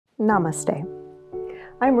Namaste.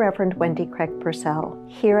 I'm Reverend Wendy Craig Purcell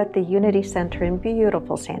here at the Unity Center in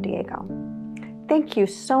beautiful San Diego. Thank you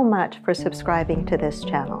so much for subscribing to this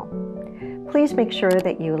channel. Please make sure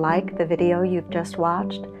that you like the video you've just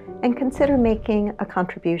watched and consider making a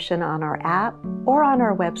contribution on our app or on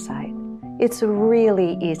our website. It's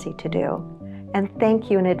really easy to do, and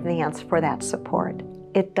thank you in advance for that support.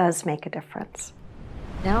 It does make a difference.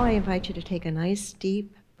 Now I invite you to take a nice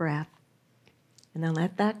deep breath and then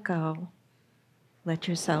let that go. Let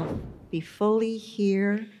yourself be fully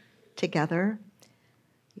here together.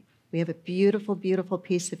 We have a beautiful, beautiful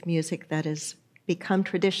piece of music that has become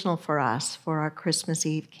traditional for us for our Christmas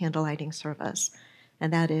Eve candlelighting service,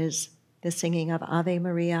 and that is the singing of Ave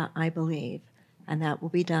Maria, I Believe, and that will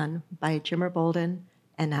be done by Jimmer Bolden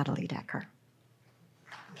and Natalie Decker.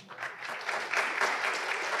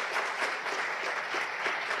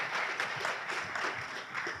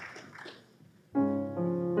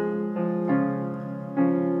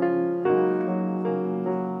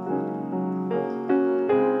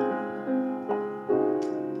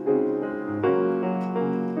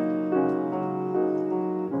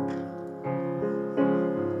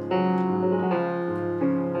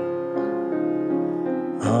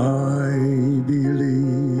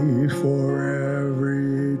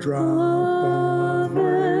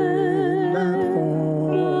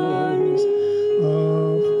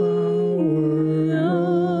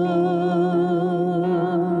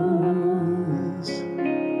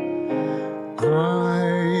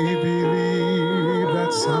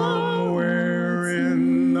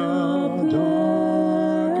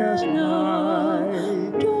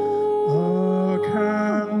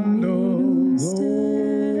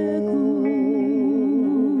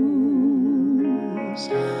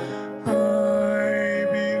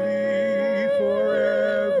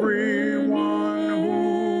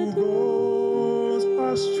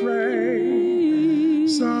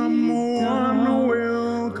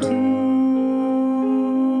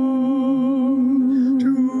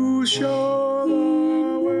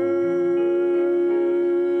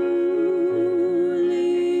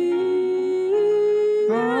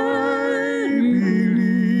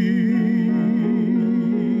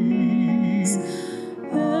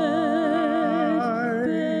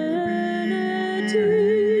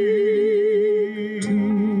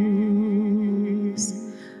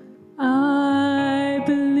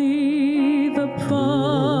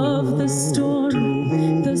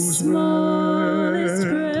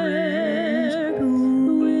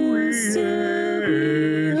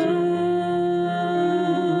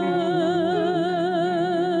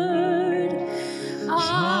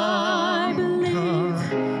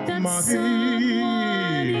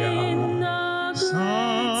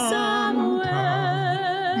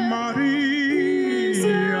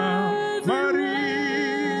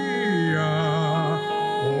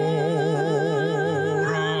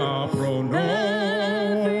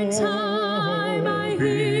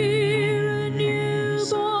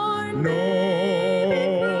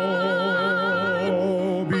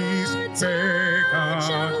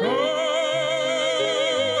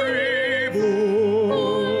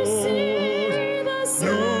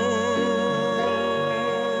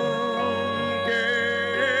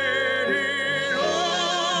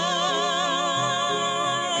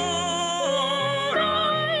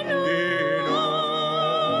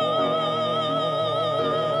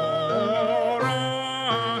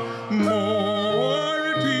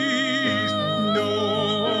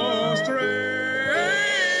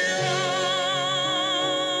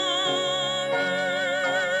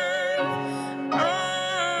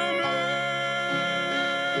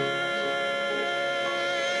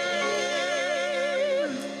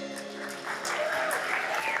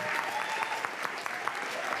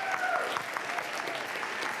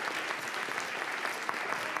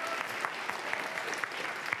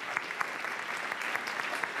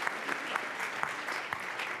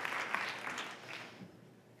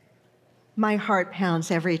 My heart pounds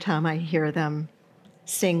every time I hear them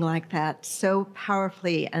sing like that, so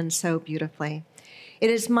powerfully and so beautifully. It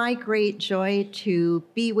is my great joy to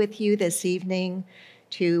be with you this evening,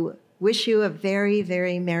 to wish you a very,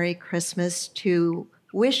 very Merry Christmas, to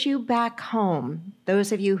wish you back home.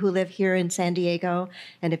 Those of you who live here in San Diego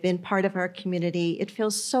and have been part of our community, it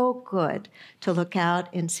feels so good to look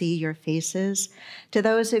out and see your faces. To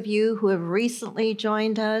those of you who have recently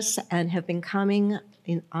joined us and have been coming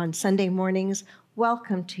on Sunday mornings,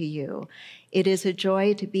 welcome to you. It is a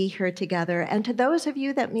joy to be here together. And to those of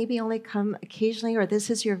you that maybe only come occasionally or this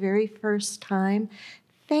is your very first time,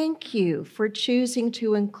 thank you for choosing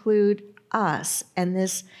to include us and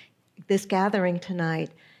this gathering tonight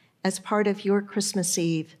as part of your Christmas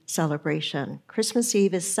Eve celebration. Christmas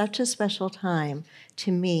Eve is such a special time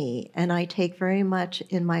to me, and I take very much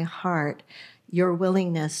in my heart your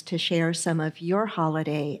willingness to share some of your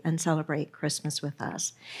holiday and celebrate Christmas with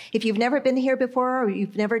us. If you've never been here before or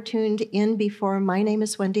you've never tuned in before, my name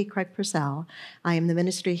is Wendy Craig Purcell. I am the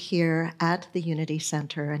minister here at the Unity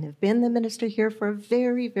Center and have been the minister here for a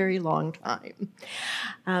very, very long time.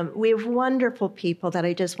 We have wonderful people that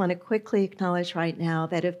I just want to quickly acknowledge right now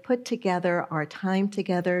that have put together our time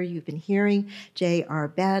together. You've been hearing J.R.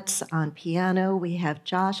 Betts on piano. We have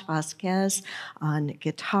Josh Vasquez on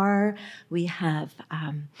guitar. We have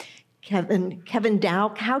Kevin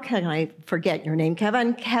Dow. How can I forget your name,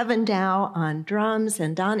 Kevin? Kevin Dow on drums,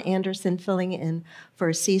 and Don Anderson filling in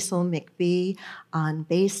for Cecil McBee on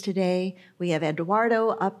bass today. We have Eduardo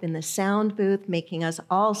up in the sound booth, making us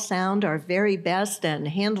all sound our very best and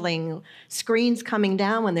handling screens coming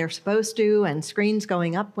down when they're supposed to and screens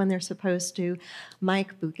going up when they're supposed to.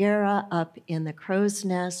 Mike Bugera up in the crow's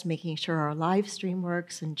nest, making sure our live stream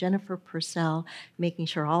works, and Jennifer Purcell making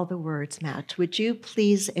sure all the words match. Would you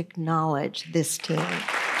please acknowledge this team?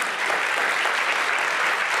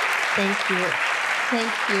 Thank you.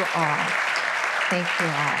 Thank you all. Thank you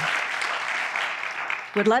all.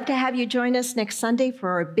 Would love to have you join us next Sunday for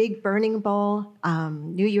our big Burning Bowl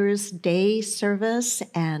New Year's Day service,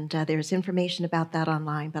 and there's information about that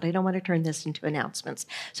online, but I don't want to turn this into announcements.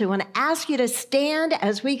 So I want to ask you to stand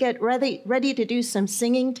as we get ready to do some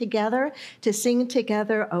singing together, to sing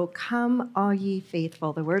together, "O Come All Ye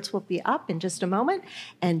Faithful." The words will be up in just a moment,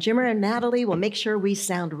 and Jimmer and Natalie will make sure we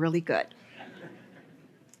sound really good.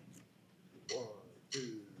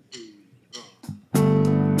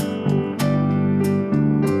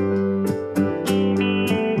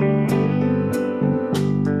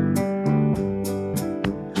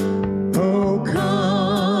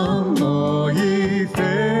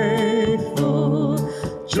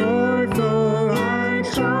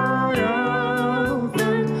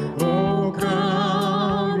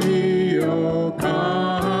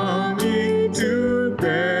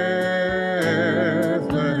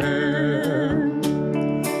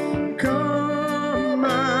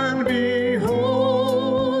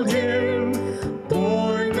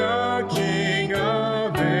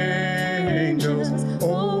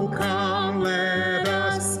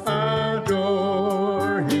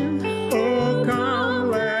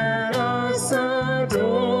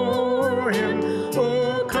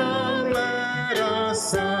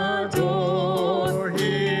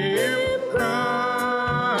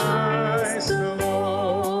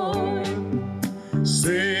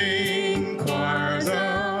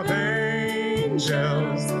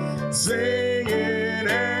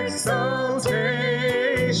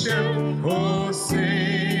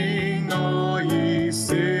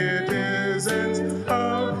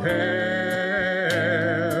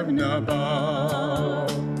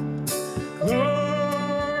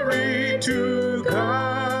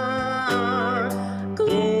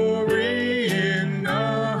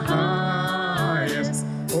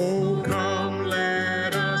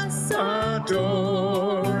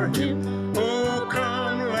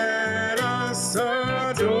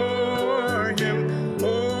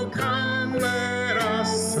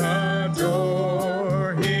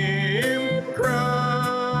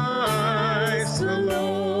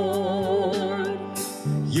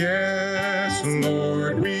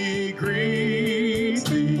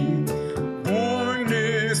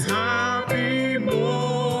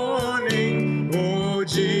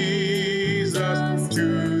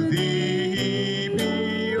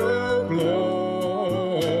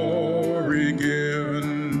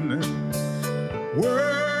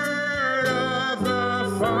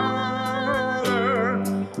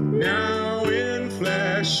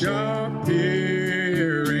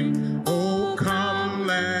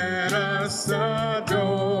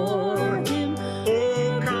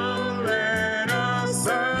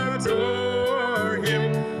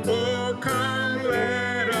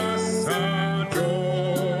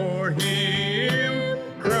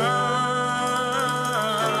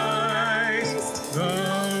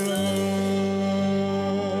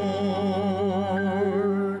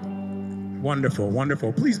 Wonderful,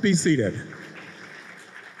 wonderful. Please be seated.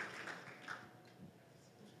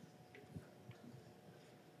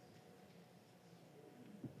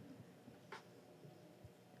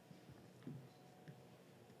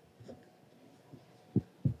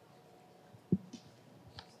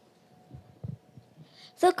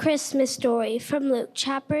 The Christmas Story from Luke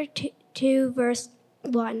chapter 2, verse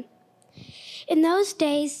 1. In those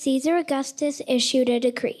days, Caesar Augustus issued a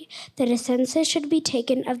decree that a census should be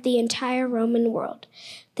taken of the entire Roman world.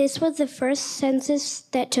 This was the first census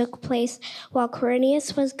that took place while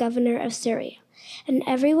Quirinius was governor of Syria, and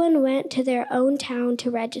everyone went to their own town to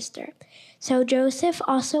register. So Joseph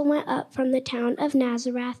also went up from the town of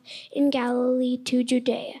Nazareth in Galilee to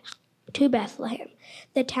Judea, to Bethlehem,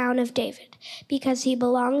 the town of David, because he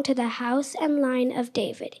belonged to the house and line of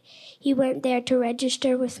David. He went there to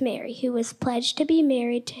register with Mary, who was pledged to be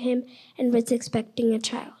married to him and was expecting a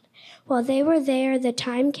child. While they were there, the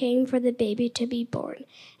time came for the baby to be born,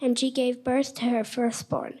 and she gave birth to her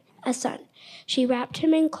firstborn, a son. She wrapped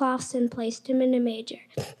him in cloths and placed him in a manger,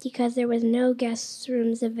 because there was no guest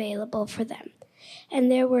rooms available for them.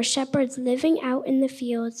 And there were shepherds living out in the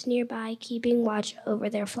fields nearby, keeping watch over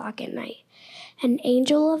their flock at night. An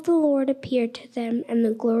angel of the Lord appeared to them, and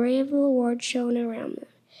the glory of the Lord shone around them.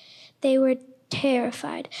 They were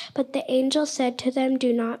terrified, but the angel said to them,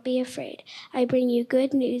 "Do not be afraid. I bring you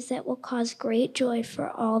good news that will cause great joy for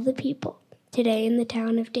all the people. Today in the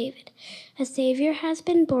town of David, a Savior has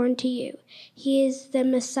been born to you. He is the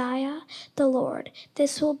Messiah, the Lord.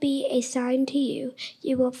 This will be a sign to you.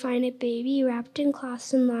 You will find a baby wrapped in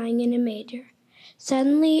cloths and lying in a manger."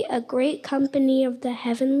 Suddenly, a great company of the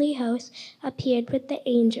heavenly host appeared with the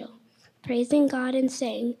angel, praising God and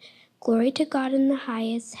saying, "Glory to God in the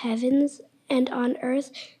highest heavens, and on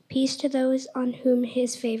earth peace to those on whom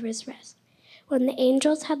his favors rest." When the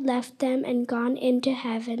angels had left them and gone into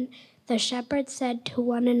heaven, the shepherds said to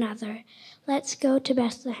one another, "Let's go to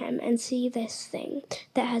Bethlehem and see this thing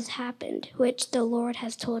that has happened, which the Lord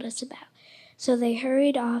has told us about." So they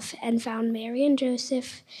hurried off and found Mary and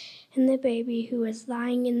Joseph and the baby who was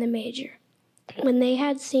lying in the manger. When they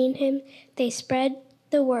had seen him, they spread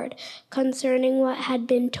the word concerning what had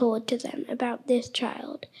been told to them about this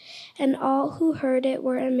child. And all who heard it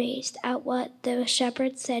were amazed at what the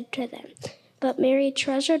shepherds said to them. But Mary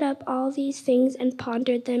treasured up all these things and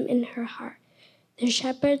pondered them in her heart. The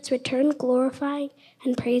shepherds returned glorifying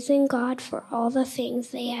and praising God for all the things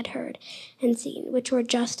they had heard and seen, which were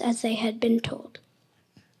just as they had been told.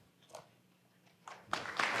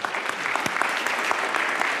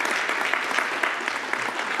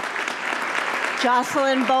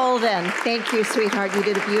 Jocelyn Bolden, thank you, sweetheart. You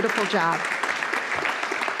did a beautiful job.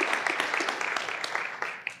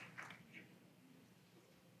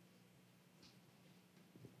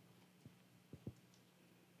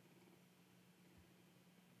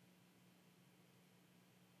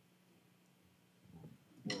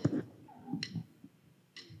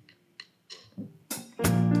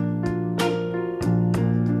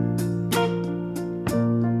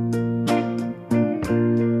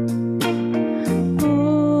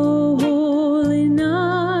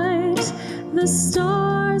 The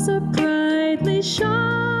stars are brightly shining.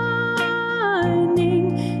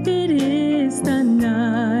 It is the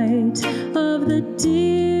night of the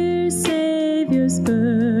dear Savior's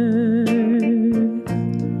birth.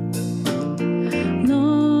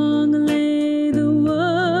 Long lay the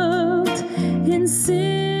world in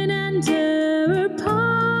sin and error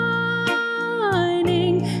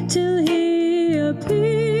pining, till he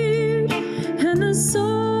appeared and the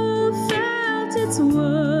soul felt its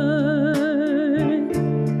worth.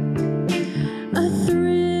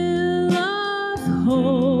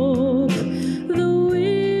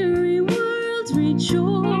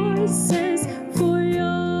 Rejoices, for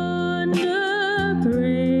yonder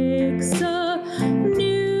breaks a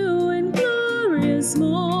new and glorious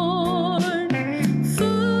morn.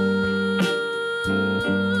 Fall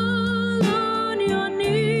on your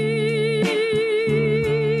knees,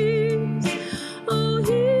 oh,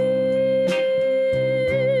 hear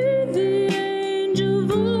the angel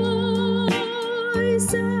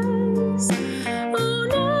voices, oh,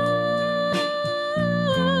 night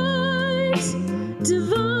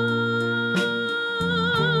divine,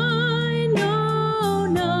 oh,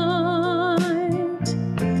 night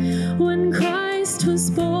when Christ was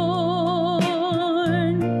born,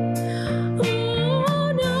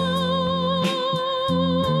 oh,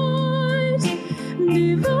 night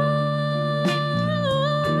divine,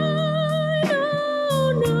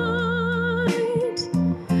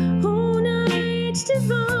 oh, night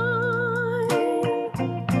divine.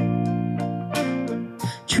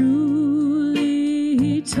 Truly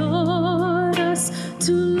he taught us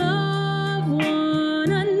to love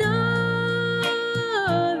one another.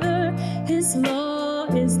 His law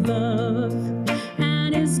is love,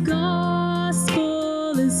 and his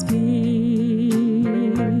gospel is peace.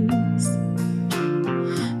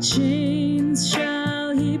 Chains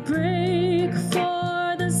shall he break,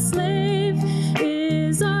 for the slave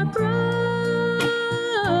is our brother,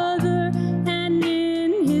 and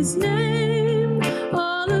in his name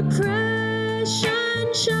all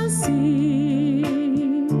oppression shall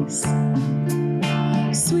cease.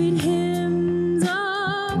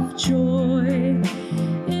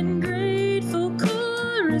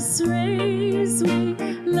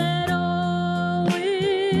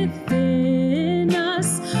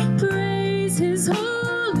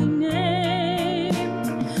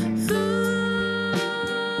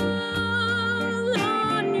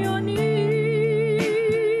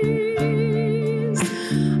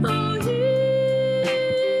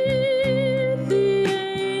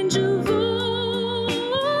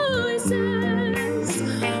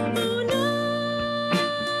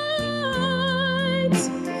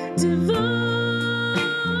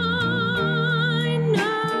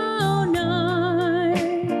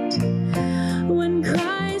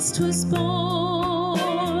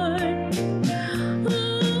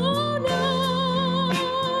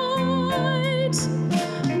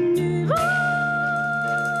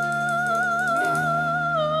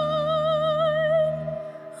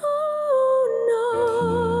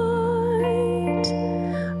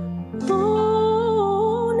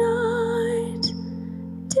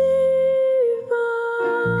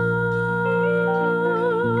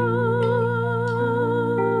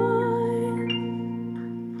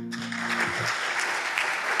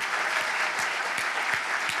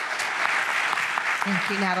 Thank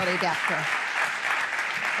you, Natalie Dapper.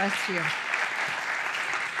 Bless you.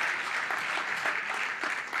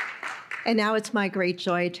 And now it's my great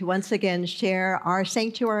joy to once again share our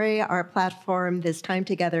sanctuary, our platform, this time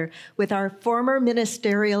together with our former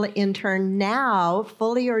ministerial intern, now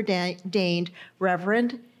fully ordained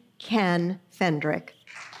Reverend Ken Fendrick.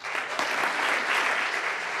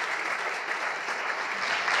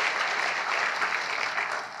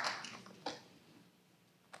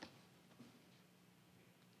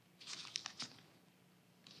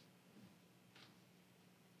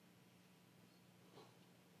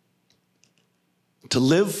 To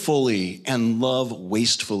live fully and love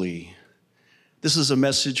wastefully. This is a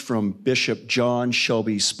message from Bishop John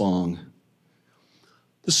Shelby Spong.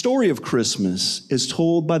 The story of Christmas, as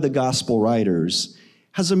told by the gospel writers,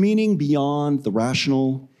 has a meaning beyond the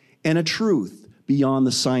rational and a truth beyond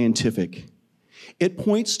the scientific. It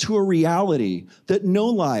points to a reality that no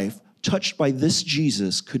life touched by this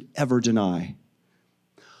Jesus could ever deny.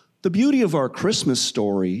 The beauty of our Christmas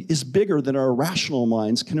story is bigger than our rational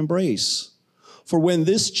minds can embrace. For when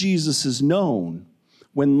this Jesus is known,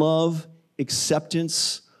 when love,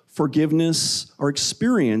 acceptance, forgiveness are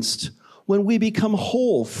experienced, when we become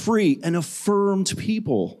whole, free, and affirmed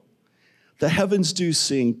people, the heavens do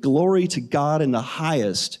sing glory to God in the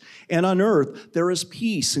highest, and on earth there is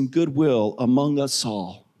peace and goodwill among us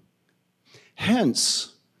all.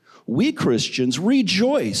 Hence, we Christians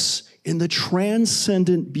rejoice in the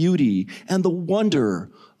transcendent beauty and the wonder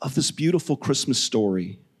of this beautiful Christmas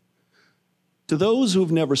story. To those who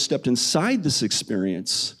have never stepped inside this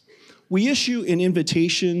experience, we issue an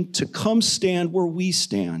invitation to come stand where we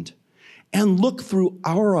stand and look through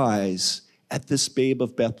our eyes at this babe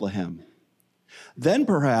of Bethlehem. Then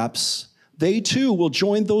perhaps they too will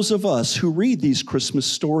join those of us who read these Christmas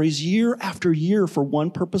stories year after year for one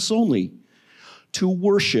purpose only, to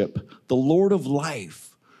worship the Lord of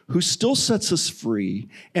life, who still sets us free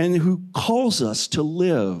and who calls us to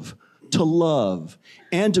live, to love,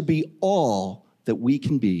 and to be all that we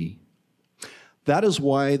can be. That is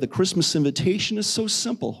why the Christmas invitation is so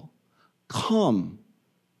simple. Come,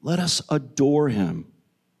 let us adore him.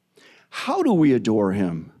 How do we adore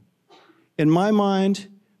him? In my mind,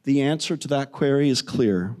 the answer to that query is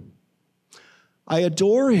clear. I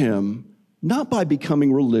adore him not by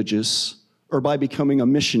becoming religious or by becoming a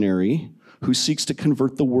missionary who seeks to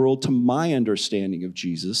convert the world to my understanding of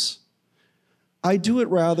Jesus. I do it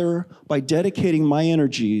rather by dedicating my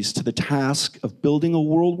energies to the task of building a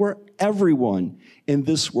world where everyone in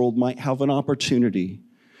this world might have an opportunity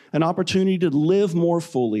to live more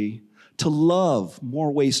fully, to love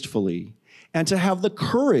more wastefully, and to have the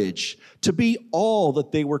courage to be all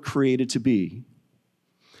that they were created to be.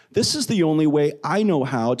 This is the only way I know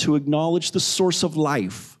how to acknowledge the source of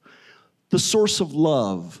life, the source of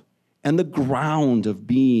love, and the ground of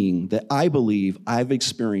being that I believe I've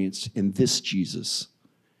experienced in this Jesus.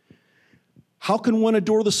 How can one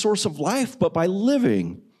adore the source of life but by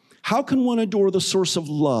living? How can one adore the source of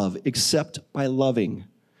love except by loving?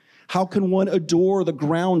 How can one adore the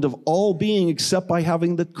ground of all being except by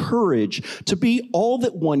having the courage to be all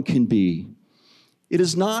that one can be? It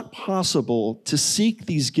is not possible to seek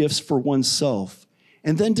these gifts for oneself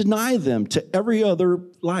and then deny them to every other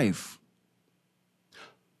life.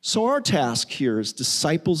 So our task here as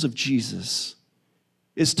disciples of Jesus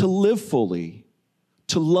is to live fully,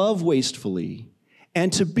 to love wastefully,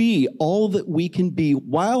 and to be all that we can be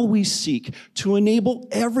while we seek to enable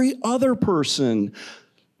every other person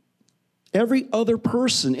in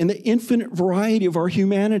the infinite variety of our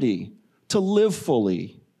humanity to live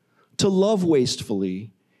fully, to love wastefully,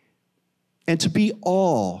 and to be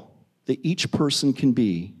all that each person can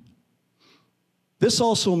be. This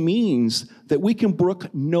also means that we can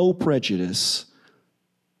brook no prejudice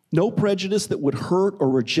that would hurt or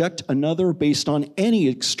reject another based on any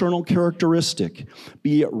external characteristic,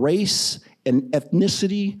 be it race and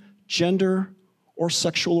ethnicity, gender, or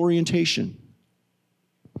sexual orientation.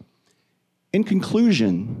 In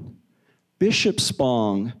conclusion, Bishop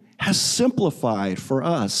Spong has simplified for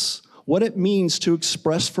us what it means to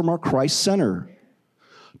express from our Christ center,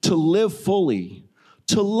 to live fully,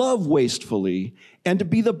 to love wastefully, and to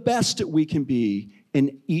be the best that we can be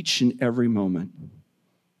in each and every moment.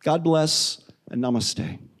 God bless and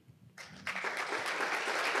namaste.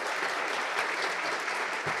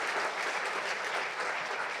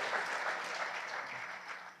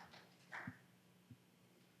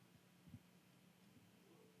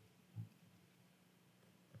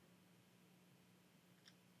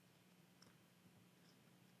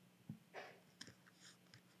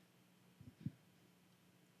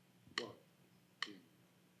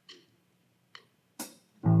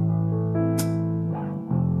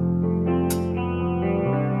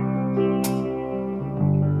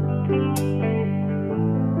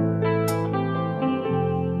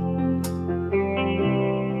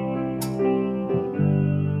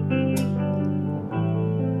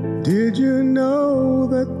 Did you know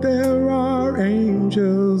that there are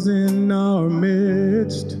angels in our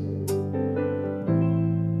midst?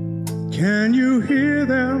 Can you hear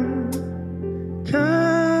them?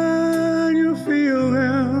 Can you feel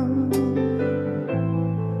them?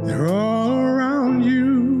 They're all around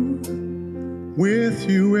you, with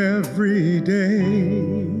you every day.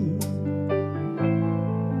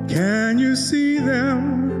 Can you see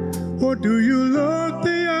them, or do you look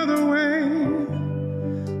the other way?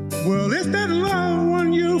 Well, it's that loved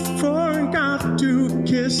one you forgot to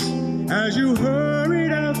kiss as you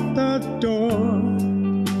hurried out the door.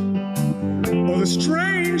 Or the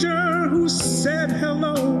stranger who said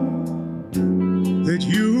hello that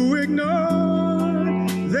you ignored.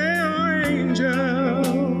 They are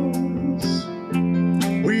angels.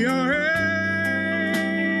 We are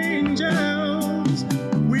angels.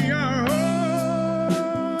 We are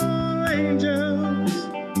all angels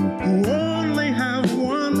who only have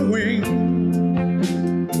one wing.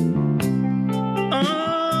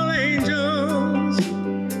 All angels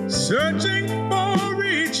searching for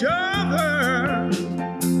each other.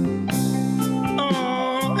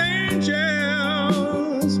 All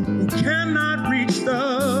angels who cannot reach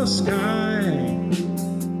the sky.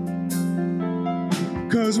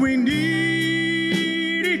 'Cause we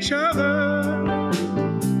need each other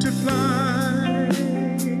to fly.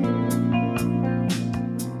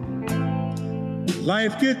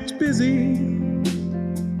 Life gets busy,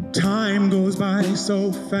 time goes by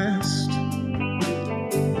so fast.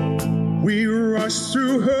 We rush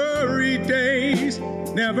through hurried days,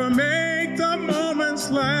 never make the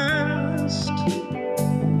moments last.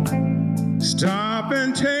 Stop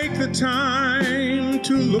and take the time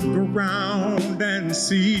to look around and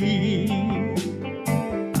see.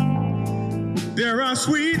 There are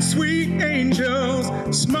sweet, sweet angels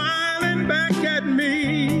smiling back at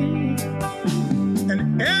me.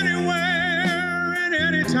 And anywhere and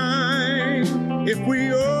anytime, if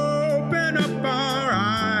we open up our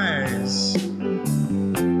eyes,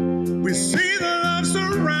 we see the love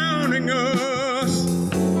surrounding us.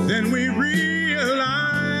 Then we realize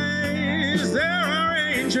there are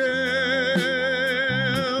angels.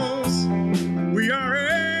 We are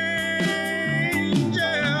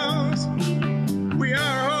angels. We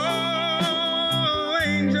are all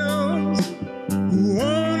angels who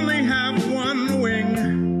only have one wing.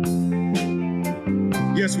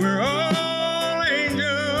 Yes, we're all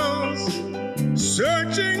angels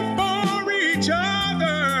searching for each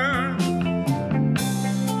other.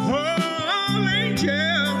 All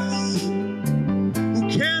angels who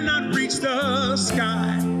cannot reach the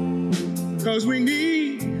sky. 'Cause we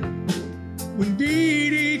need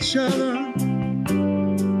each other.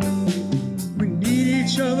 We need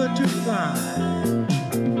each other to fly.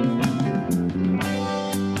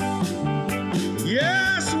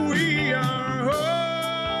 Yes, we are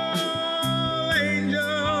all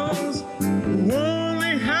angels who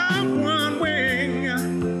only have one wing.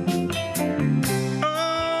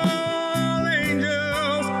 All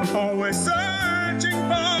angels always searching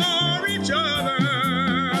for each other.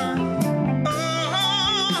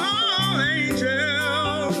 All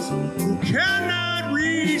angels who cannot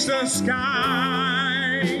reach the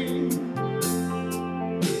sky.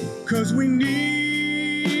 'Cause we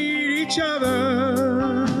need each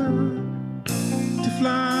other to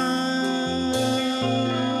fly.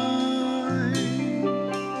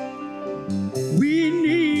 We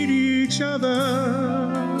need each other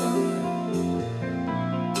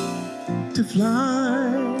to fly.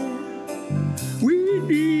 We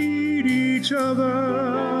need each other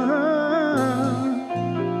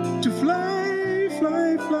to fly,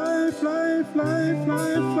 fly, fly, fly, fly,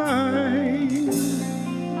 fly, fly.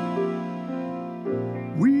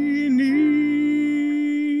 We need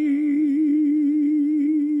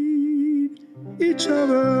each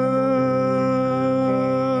other.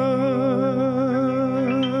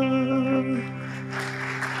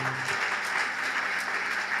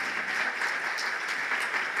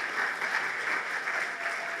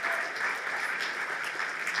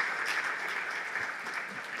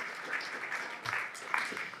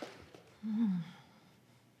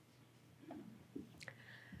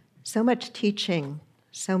 So much teaching,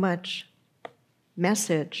 so much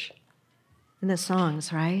message in the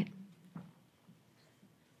songs, right?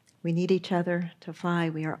 We need each other to fly.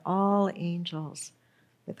 We are all angels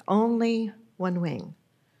with only one wing.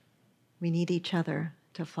 We need each other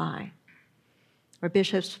to fly. Or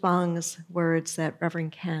Bishop Spong's words that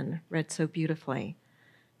Reverend Ken read so beautifully,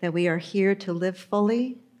 that we are here to live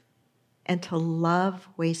fully and to love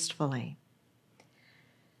wastefully.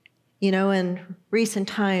 You know, in recent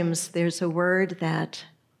times, there's a word that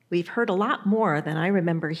we've heard a lot more than I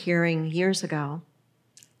remember hearing years ago,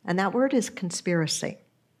 and that word is conspiracy.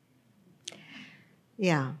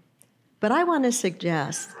 Yeah, but I want to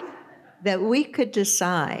suggest that we could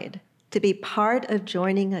decide to be part of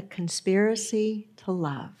joining a conspiracy to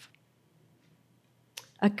love.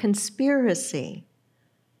 A conspiracy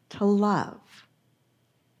to love.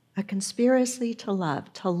 A conspiracy to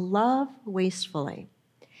love wastefully.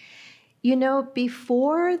 You know,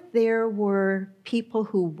 before there were people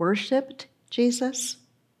who worshiped Jesus,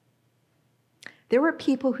 there were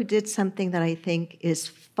people who did something that I think is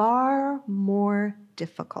far more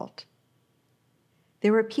difficult.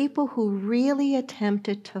 There were people who really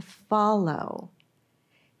attempted to follow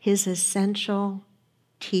his essential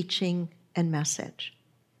teaching and message.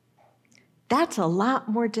 That's a lot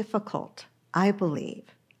more difficult, I believe,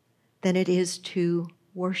 than it is to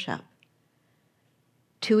worship.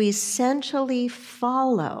 To essentially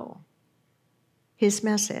follow his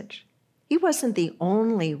message. He wasn't the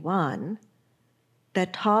only one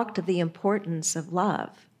that talked of the importance of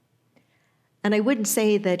love. And I wouldn't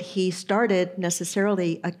say that he started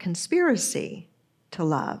necessarily a conspiracy to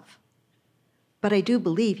love, but I do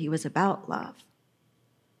believe he was about love.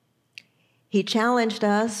 He challenged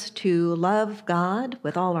us to love God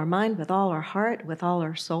with all our mind, with all our heart, with all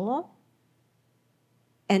our soul,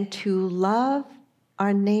 and to love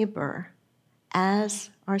our neighbor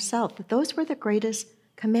as ourselves. Those were the greatest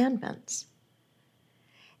commandments.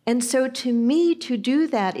 And so to me, to do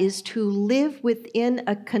that is to live within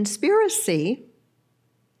a conspiracy,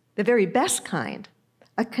 the very best kind,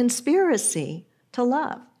 a conspiracy to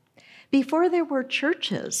love. Before there were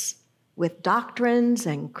churches with doctrines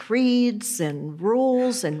and creeds and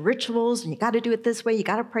rules and rituals, and you got to do it this way, you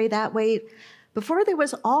got to pray that way. Before there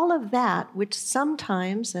was all of that, which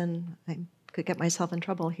sometimes, and I could get myself in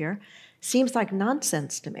trouble here, seems like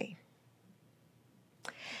nonsense to me.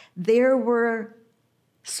 There were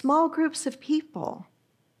small groups of people,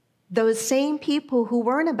 those same people who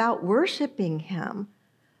weren't about worshiping him,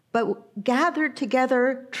 but gathered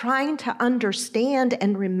together trying to understand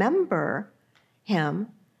and remember him,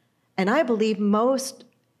 and I believe most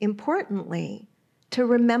importantly, to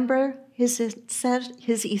remember his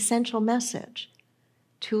essential message,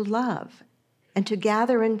 to love, and to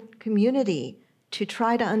gather in community to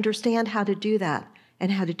try to understand how to do that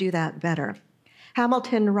and how to do that better.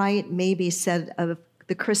 Hamilton Wright maybe said of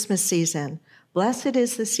the Christmas season, "Blessed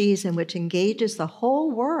is the season which engages the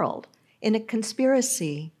whole world in a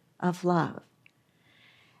conspiracy of love."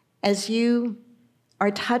 As you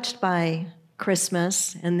are touched by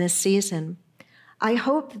Christmas and this season, I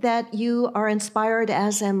hope that you are inspired,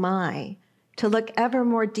 as am I, to look ever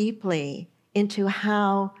more deeply into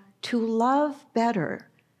how to love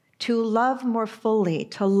better, to love more fully,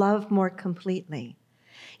 to love more completely.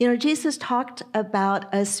 You know, Jesus talked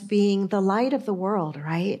about us being the light of the world,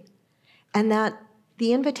 right? And that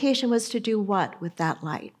the invitation was to do what with that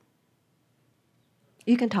light?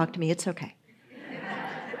 You can talk to me, it's okay.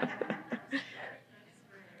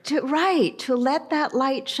 to let that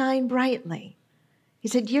light shine brightly. He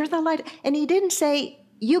said, you're the light. And he didn't say,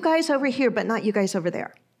 you guys over here, but not you guys over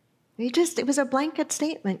there. It was a blanket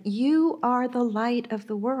statement. You are the light of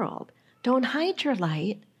the world. Don't hide your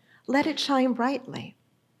light. Let it shine brightly.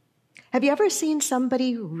 Have you ever seen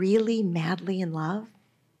somebody really madly in love?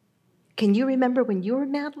 Can you remember when you were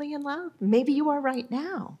madly in love? Maybe you are right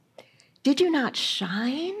now. Did you not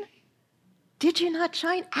shine? Did you not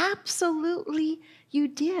shine? Absolutely you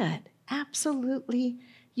did. Absolutely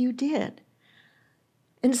you did.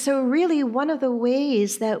 And so really one of the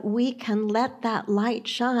ways that we can let that light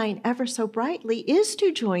shine ever so brightly is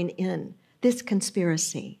to join in this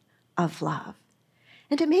conspiracy of love.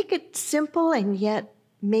 And to make it simple and yet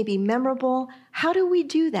maybe memorable, how do we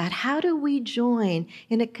do that? How do we join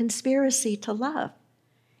in a conspiracy to love?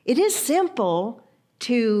 It is simple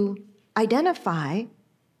to identify,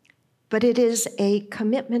 but it is a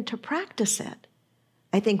commitment to practice it.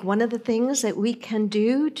 I think one of the things that we can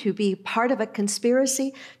do to be part of a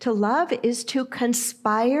conspiracy to love is to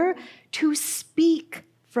conspire to speak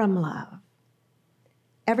from love.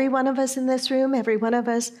 Every one of us in this room, every one of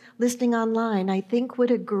us listening online, I think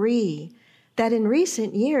would agree that in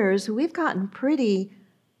recent years, we've gotten pretty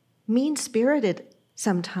mean-spirited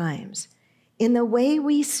sometimes in the way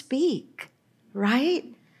we speak,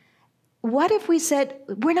 right? What if we said,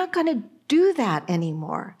 we're not going to do that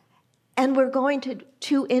anymore? And we're going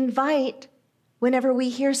to invite, whenever we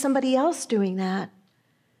hear somebody else doing that,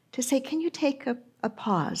 to say, can you take a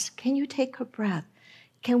pause? Can you take a breath?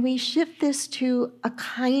 Can we shift this to a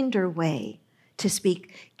kinder way to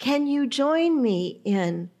speak? Can you join me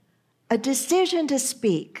in a decision to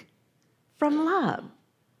speak from love?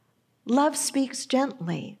 Love speaks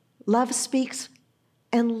gently. Love speaks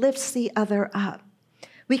and lifts the other up.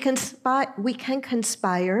 We can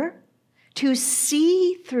conspire to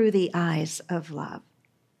see through the eyes of love.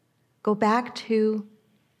 Go back to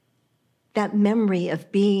that memory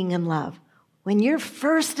of being in love. When you're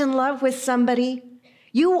first in love with somebody,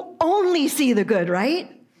 you only see the good,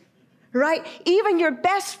 right? Right? Even your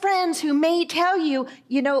best friends who may tell you,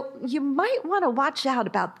 you might want to watch out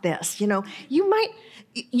about this. You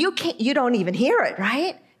don't even hear it,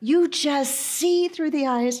 right? You just see through the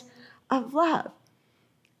eyes of love.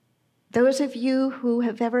 Those of you who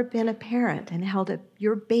have ever been a parent and held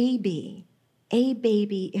your baby, a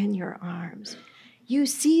baby in your arms, you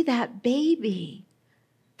see that baby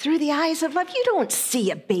through the eyes of love. You don't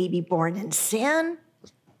see a baby born in sin.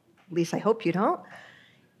 At least I hope you don't.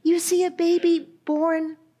 You see a baby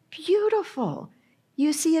born beautiful.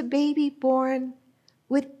 You see a baby born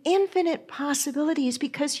with infinite possibilities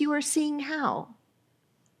because you are seeing how?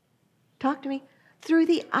 Talk to me. Through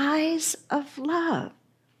the eyes of love.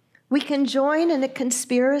 We can join in a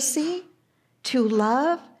conspiracy to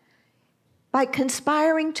love by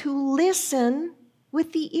conspiring to listen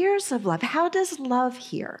with the ears of love. How does love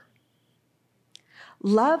hear?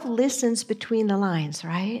 Love listens between the lines,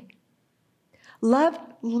 right? Love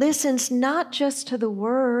listens not just to the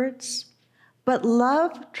words, but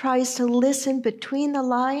love tries to listen between the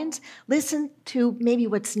lines, listen to maybe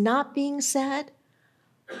what's not being said.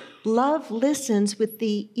 Love listens with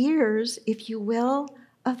the ears, if you will,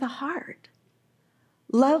 of the heart.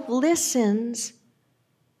 Love listens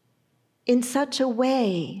in such a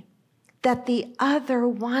way that the other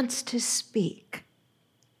wants to speak.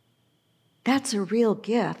 That's a real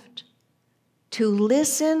gift. To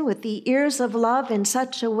listen with the ears of love in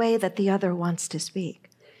such a way that the other wants to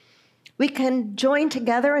speak. We can join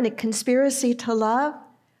together in a conspiracy to love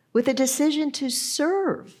with a decision to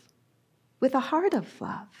serve with a heart of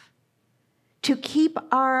love. To keep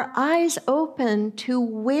our eyes open to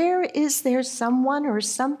where is there someone or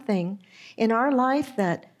something in our life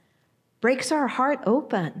that breaks our heart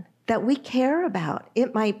open, that we care about.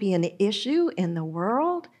 It might be an issue in the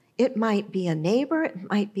world. It might be a neighbor. It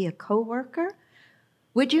might be a coworker.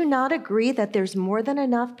 Would you not agree that there's more than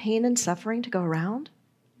enough pain and suffering to go around?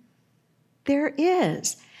 There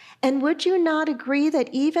is. And would you not agree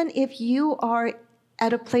that even if you are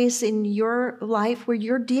at a place in your life where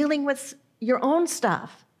you're dealing with your own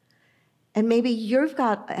stuff, and maybe you've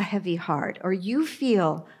got a heavy heart, or you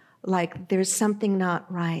feel like there's something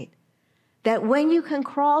not right, that when you can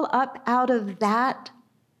crawl up out of that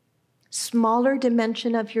smaller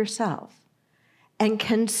dimension of yourself and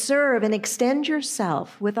can serve and extend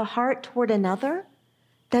yourself with a heart toward another,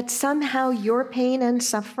 that somehow your pain and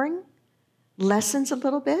suffering lessens a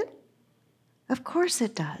little bit? Of course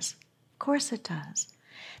it does. Of course it does.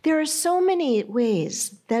 There are so many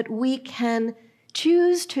ways that we can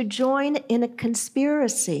choose to join in a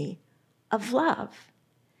conspiracy of love.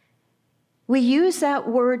 We use that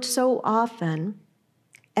word so often,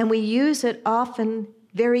 and we use it often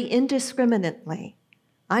very indiscriminately.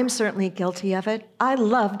 I'm certainly guilty of it. I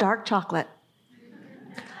love dark chocolate.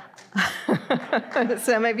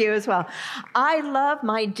 Some of you as well. I love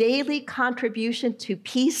my daily contribution to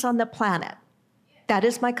peace on the planet. That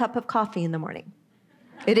is my cup of coffee in the morning.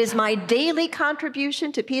 It is my daily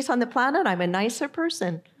contribution to peace on the planet. I'm a nicer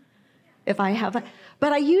person if I have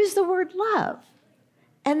but I use the word love.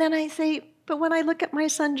 And then I say, but when I look at my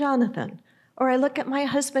son Jonathan, or I look at my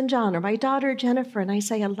husband John, or my daughter Jennifer, and I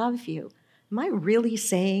say, I love you, am I really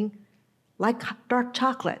saying, like dark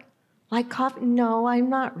chocolate, like coffee? No, I'm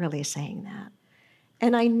not really saying that.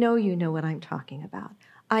 And I know you know what I'm talking about.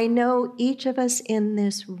 I know each of us in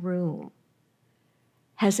this room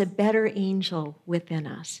has a better angel within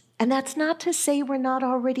us. And that's not to say we're not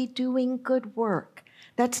already doing good work.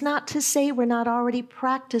 That's not to say we're not already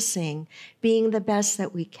practicing being the best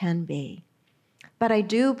that we can be. But I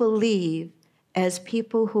do believe, as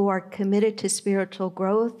people who are committed to spiritual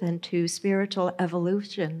growth and to spiritual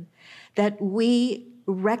evolution, that we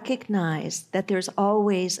recognize that there's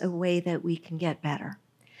always a way that we can get better.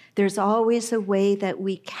 There's always a way that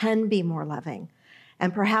we can be more loving.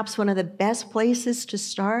 And perhaps one of the best places to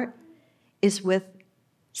start is with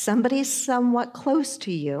somebody somewhat close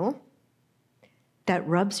to you that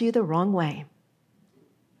rubs you the wrong way.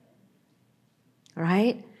 All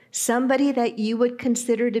right? Somebody that you would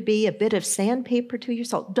consider to be a bit of sandpaper to your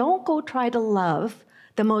soul. Don't go try to love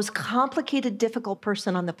the most complicated, difficult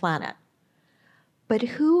person on the planet. But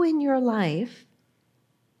who in your life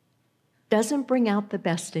doesn't bring out the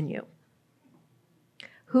best in you?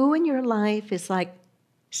 Who in your life is like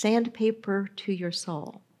sandpaper to your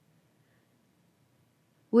soul?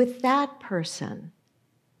 with that person,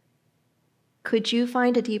 could you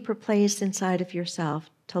find a deeper place inside of yourself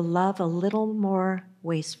to love a little more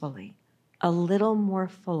wastefully, a little more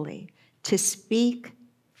fully, to speak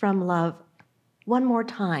from love one more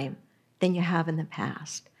time than you have in the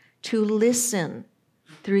past, to listen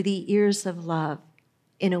through the ears of love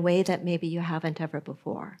in a way that maybe you haven't ever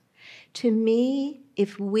before? To me,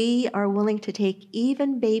 if we are willing to take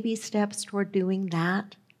even baby steps toward doing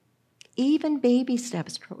that,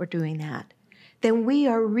 then we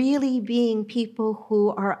are really being people who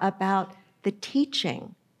are about the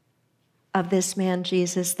teaching of this man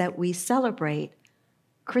Jesus that we celebrate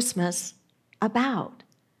Christmas about.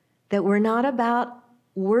 That we're not about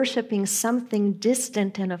worshiping something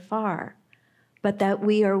distant and afar, but that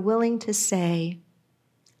we are willing to say,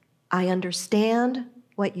 I understand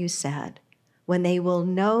what you said, when they will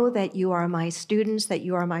know that you are my students, that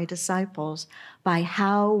you are my disciples, by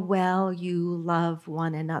how well you love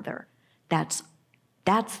one another. That's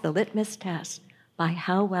the litmus test, by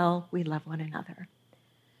how well we love one another.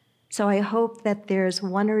 So I hope that there's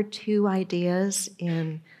one or two ideas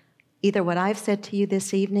in either what I've said to you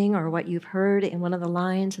this evening or what you've heard in one of the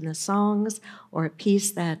lines in the songs or a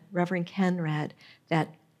piece that Reverend Ken read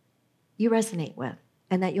that you resonate with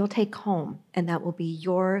and that you'll take home, and that will be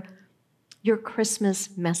your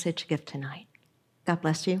Christmas message gift tonight. God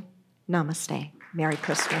bless you. Namaste. Merry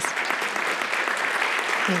Christmas.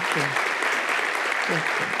 Thank you. Thank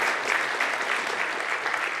you.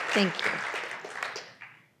 Thank you.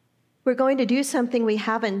 We're going to do something we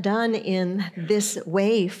haven't done in this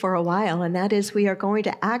way for a while, and that is we are going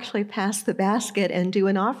to actually pass the basket and do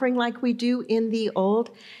an offering like we do in the old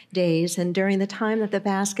days. And during the time that the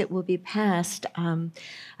basket will be passed,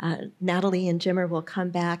 Natalie and Jimmer will come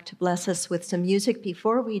back to bless us with some music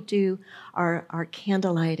before we do our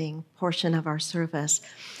candlelighting portion of our service.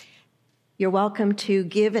 You're welcome to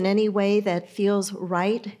give in any way that feels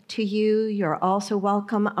right to you. You're also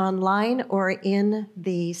welcome online or in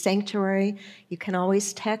the sanctuary. You can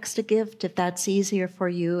always text a gift if that's easier for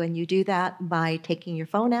you, and you do that by taking your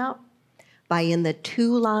phone out, by in the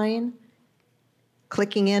to line,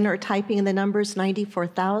 clicking in or typing in the numbers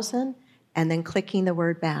 94,000, and then clicking the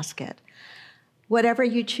word basket. Whatever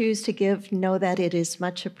you choose to give, know that it is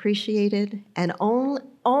much appreciated, and only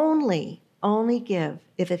give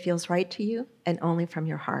if it feels right to you and only from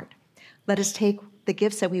your heart. Let us take the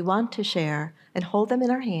gifts that we want to share and hold them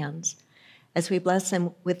in our hands as we bless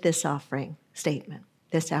them with this offering statement,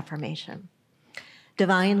 this affirmation.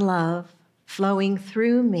 Divine love flowing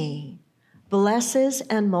through me blesses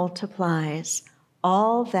and multiplies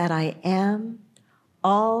all that I am,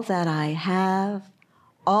 all that I have,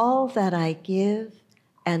 all that I give,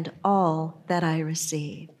 and all that I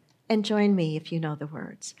receive. And join me if you know the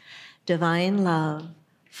words. Divine love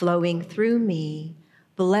flowing through me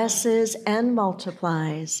blesses and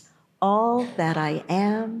multiplies all that I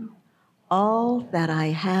am, all that I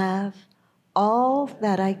have, all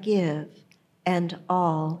that I give, and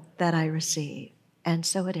all that I receive. And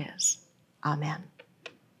so it is. Amen.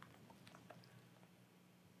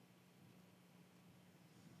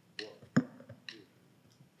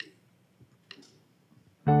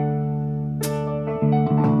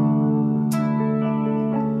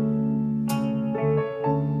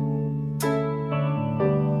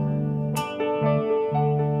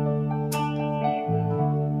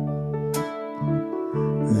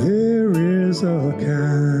 A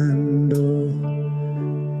candle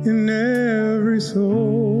in every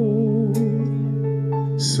soul,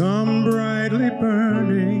 some brightly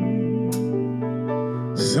burning,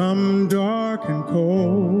 some dark and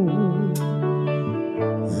cold.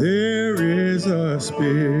 There is a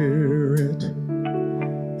spirit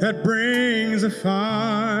that brings a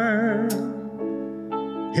fire,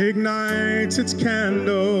 ignites its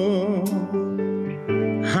candle,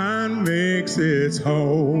 and makes its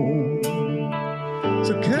home.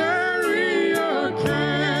 So carry your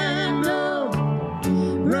candle,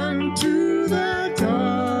 run to the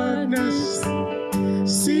darkness,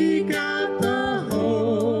 seek out the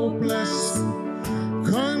hopeless,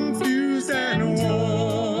 confused and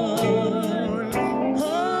worn.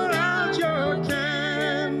 Hold out your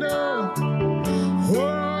candle for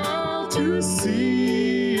all to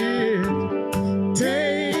see it.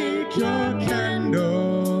 Take your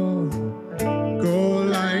candle, go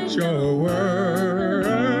light your world.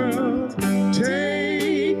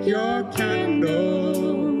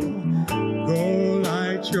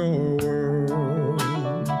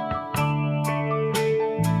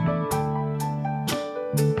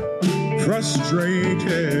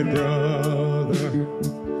 Frustrated brother,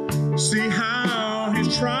 see how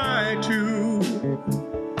he's tried to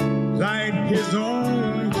light his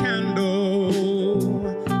own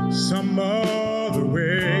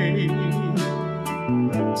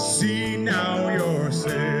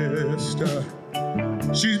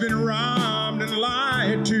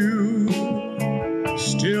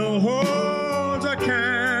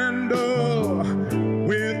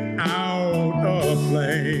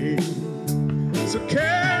So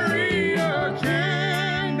carry your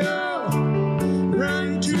candle,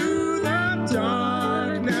 run to the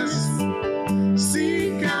darkness,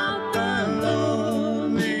 seek out the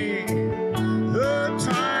lonely, the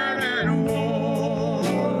tired and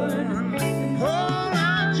worn. Hold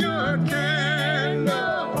out your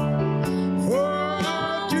candle for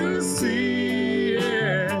all to see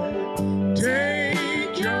it.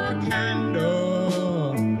 Take your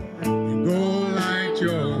candle and go light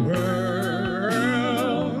your world.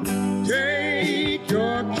 Take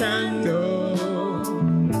your candle,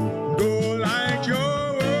 go light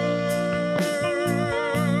your world.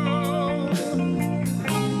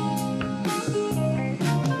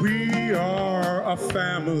 We are a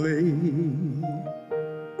family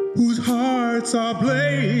whose hearts are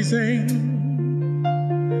blazing.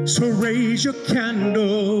 So raise your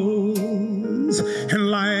candles and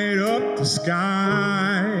light up the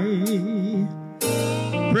sky,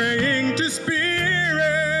 praying to Spirit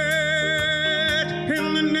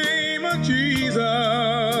in the name of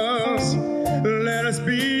Jesus. Let us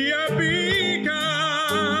be a beacon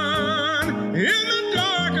in the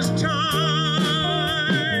darkest times.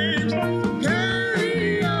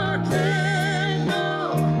 Carry your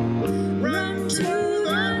candle, run to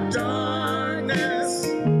the darkness,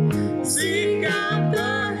 seek out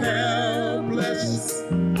the helpless,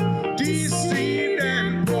 deceived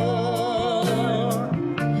and poor.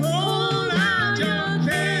 Hold out your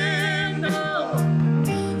candle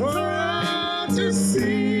for all to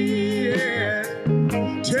see it.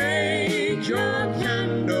 Take your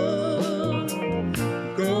candle,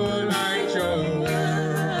 go light your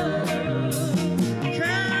world.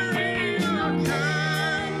 Carry your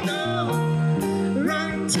candle,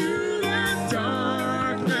 run to the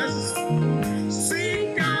darkness,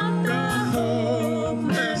 seek out the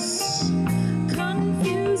hopeless,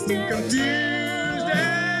 Confused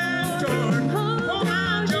and torn. Hold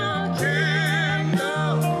out your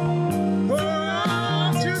candle for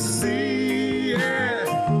all to see it.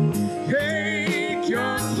 Take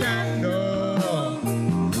your candle,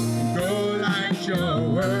 go light your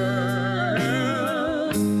world.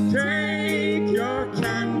 Take your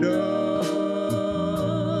candle,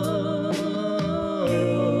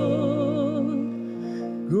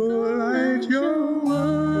 go light your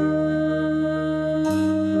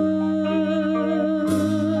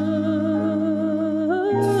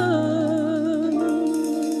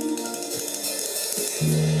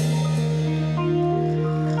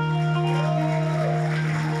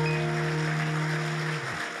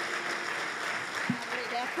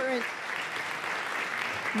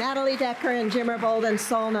Natalie Decker and Jimmer Bolden,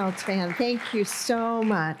 Soul Notes fan, thank you so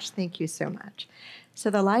much. Thank you so much. So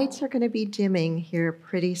the lights are going to be dimming here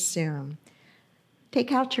pretty soon.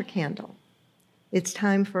 Take out your candle. It's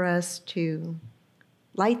time for us to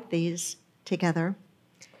light these together.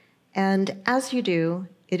 And as you do,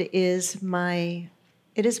 it is my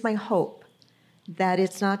hope that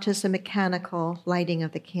it's not just a mechanical lighting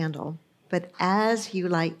of the candle, but as you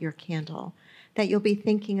light your candle, that you'll be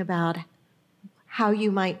thinking about how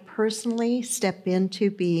you might personally step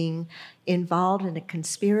into being involved in a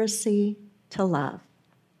conspiracy to love.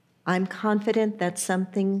 I'm confident that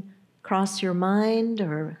something crossed your mind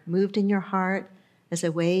or moved in your heart as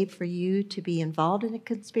a way for you to be involved in a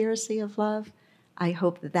conspiracy of love. I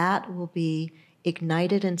hope that will be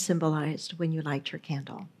ignited and symbolized when you light your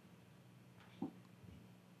candle.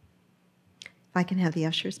 If I can have the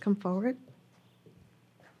ushers come forward.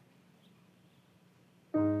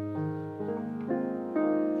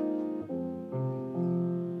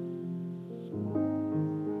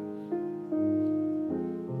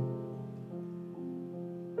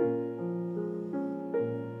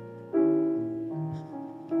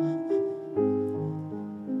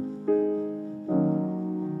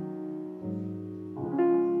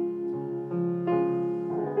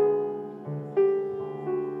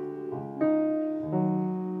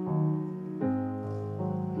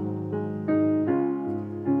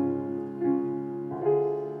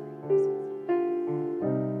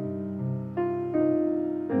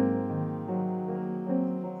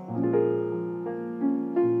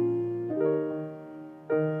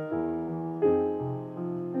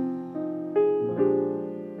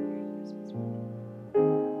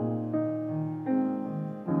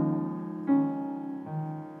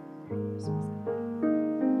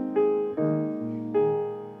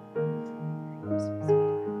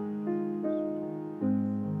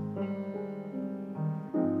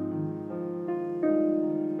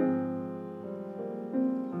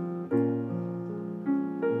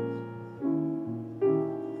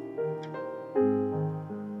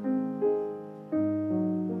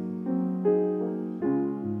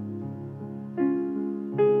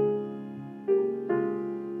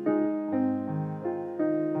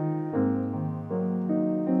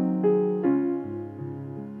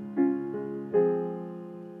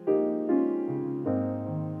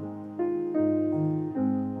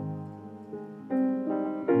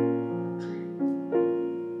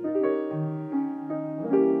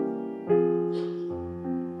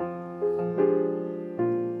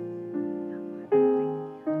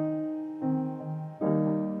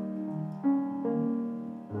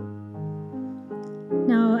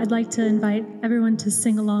 I'd like to invite everyone to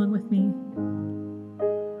sing along with me.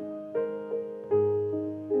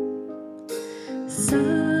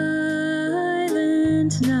 Silent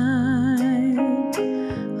night,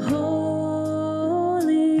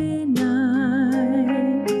 holy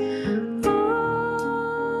night,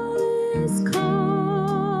 all is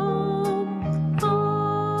calm,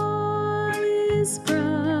 all is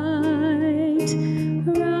bright,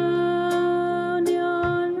 round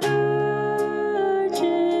yon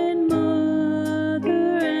virgin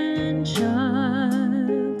mother and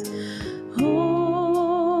child,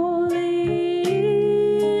 holy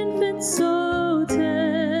infant, so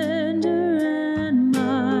tender and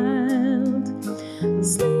mild,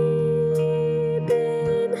 sleep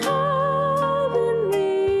in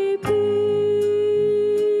heavenly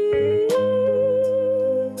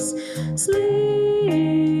peace,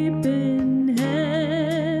 sleep in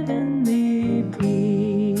heavenly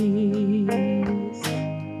peace.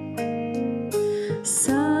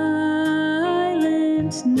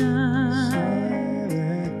 Silent night,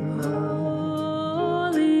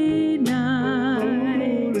 holy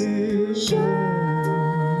night, shepherds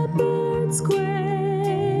quake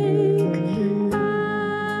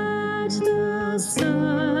at the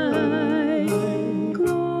sight,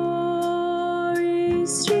 glory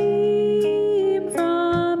stream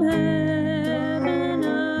from heaven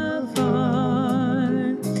afar,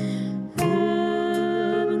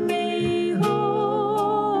 heavenly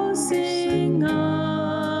hosts sing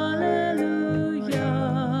hallelujah.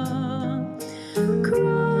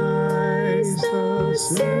 Christ the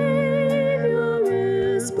Savior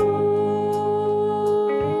is born.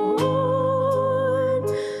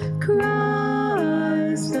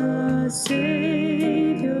 Christ the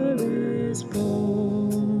Savior is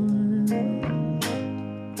born.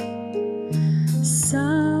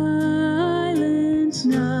 Silent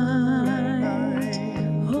night,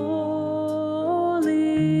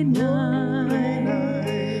 holy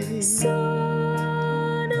night,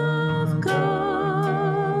 Son of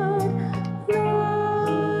God,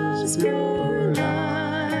 love's pure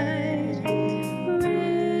light,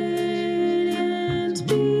 radiant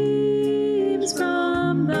beams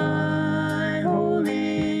from thy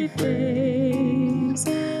holy face,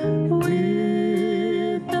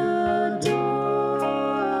 with the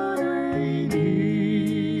dawn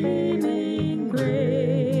redeeming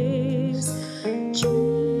grace.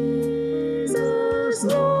 Jesus,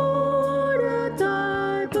 Lord, at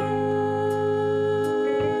thy birth,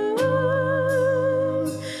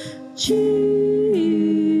 Jesus,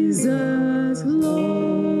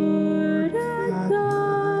 Lord, at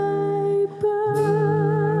thy birth.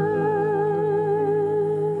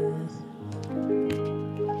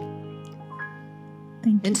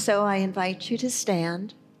 Thank you. And so I invite you to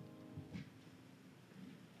stand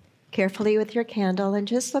carefully with your candle and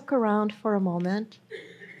just look around for a moment.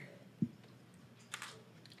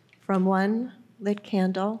 From one lit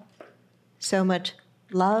candle, so much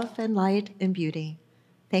love and light and beauty.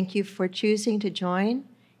 Thank you for choosing to join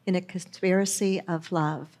in a conspiracy of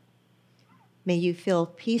love. May you feel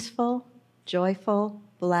peaceful, joyful,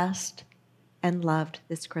 blessed, and loved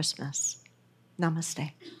this Christmas.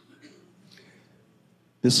 Namaste.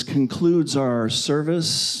 This concludes our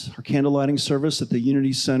service, our candlelighting service at the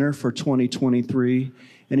Unity Center for 2023.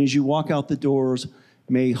 And as you walk out the doors,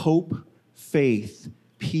 may hope, faith,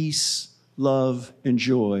 peace, love, and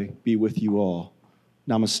joy be with you all.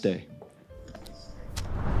 Namaste.